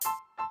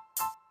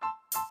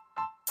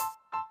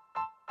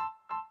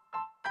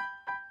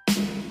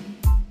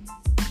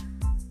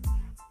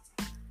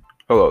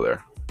Hello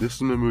there. This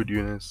is Mahmoud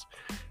Younis,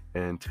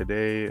 and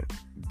today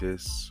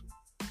this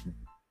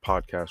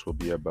podcast will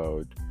be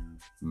about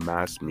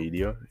mass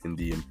media and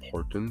the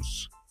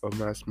importance of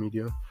mass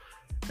media,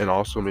 and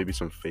also maybe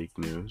some fake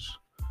news.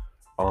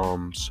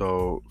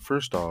 So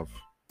first off,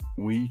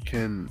 we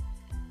can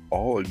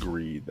all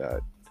agree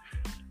that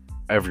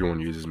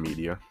everyone uses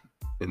media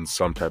in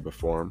some type of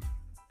form.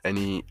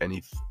 Any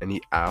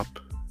app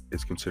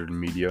is considered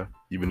media,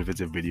 even if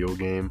it's a video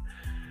game.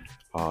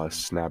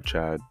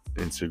 Snapchat,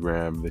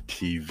 Instagram, the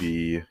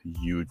TV,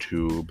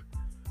 YouTube,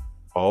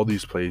 all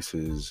these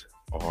places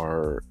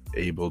are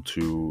able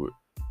to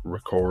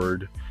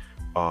record,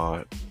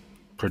 uh,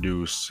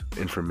 produce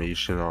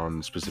information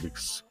on specific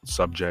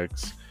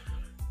subjects,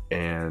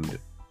 and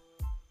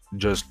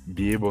just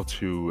be able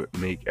to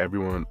make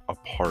everyone a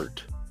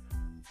part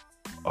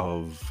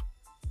of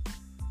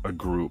a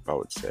group, I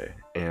would say.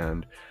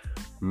 And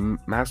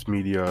mass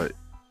media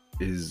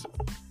is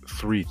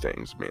three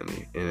things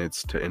mainly, and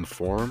it's to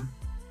inform,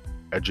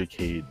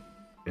 educate,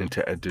 and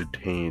to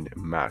entertain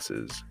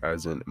masses,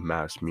 as in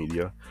mass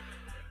media.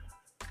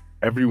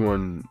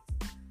 Everyone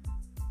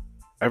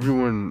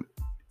everyone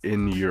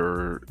in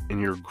your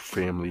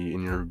family,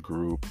 in your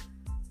group,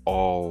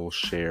 all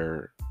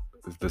share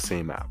the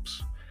same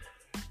apps.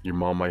 Your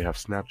mom might have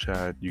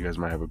Snapchat, you guys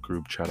might have a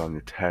group chat on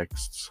your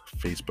texts,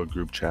 Facebook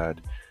group chat,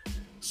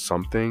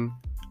 something.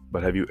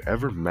 But have you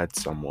ever met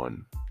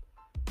someone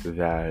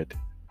that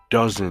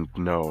doesn't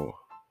know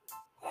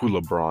who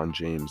LeBron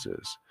James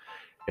is,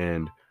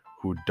 and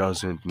who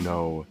doesn't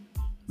know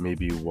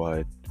maybe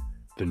what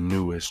the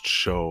newest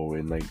show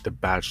in like The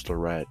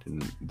Bachelorette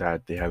and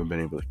that they haven't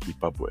been able to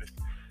keep up with?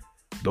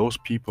 Those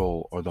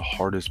people are the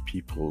hardest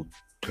people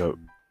to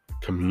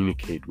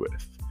communicate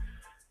with.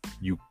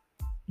 You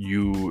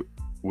you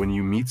when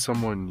you meet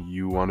someone,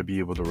 you want to be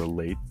able to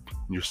relate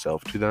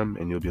yourself to them,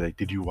 and you'll be like,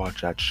 did you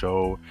watch that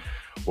show?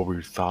 What were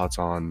your thoughts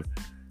on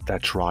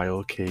that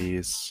trial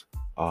case?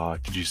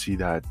 Did you see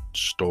that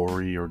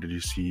story, or did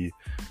you see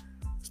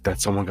that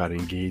someone got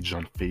engaged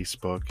on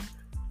Facebook?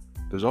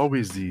 There's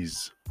always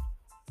these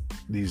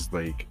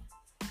like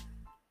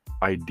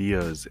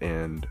ideas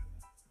and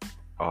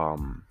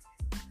um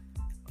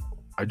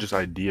I just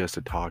ideas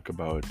to talk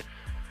about,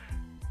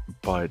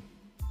 but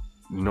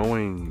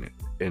knowing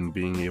and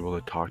being able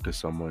to talk to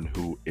someone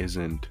who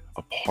isn't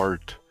a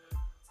part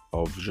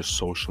of just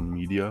social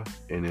media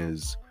and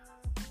is,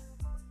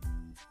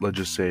 let's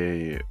just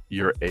say,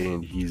 you're A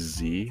and he's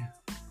Z,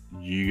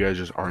 you guys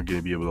just aren't going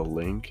to be able to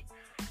link.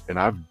 And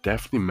I've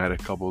definitely met a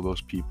couple of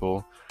those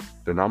people.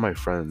 They're not my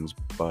friends,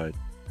 but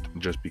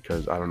just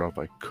because I don't know if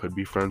I could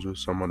be friends with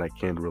someone I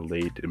can't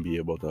relate and be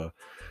able to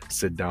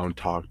sit down,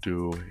 talk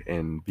to,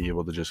 and be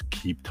able to just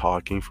keep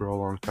talking for a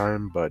long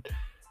time. But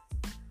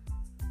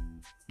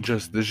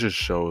this just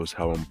shows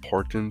how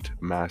important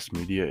mass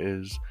media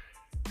is,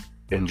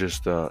 and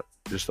just the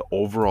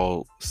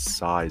overall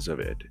size of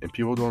it. And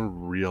people don't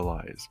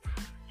realize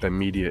that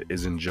media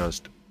isn't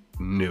just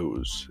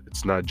news.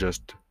 It's not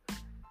just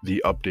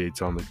the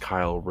updates on the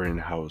Kyle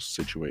Rittenhouse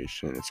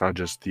situation. It's not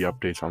just the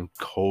updates on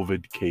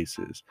COVID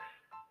cases.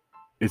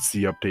 It's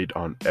the update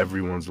on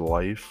everyone's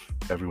life,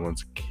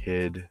 everyone's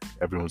kid,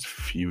 everyone's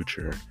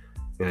future,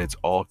 and it's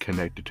all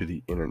connected to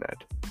the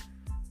internet,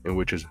 and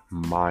which is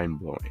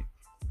mind-blowing.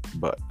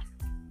 But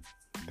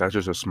that's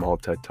just a small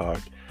TED Talk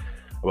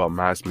about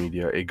mass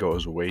media. It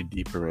goes way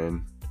deeper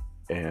in,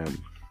 and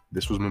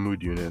this was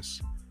Mahmoud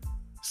Younis.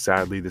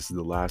 Sadly, this is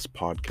the last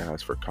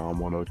podcast for Comm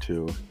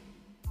 102,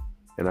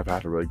 and I've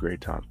had a really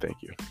great time.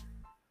 Thank you.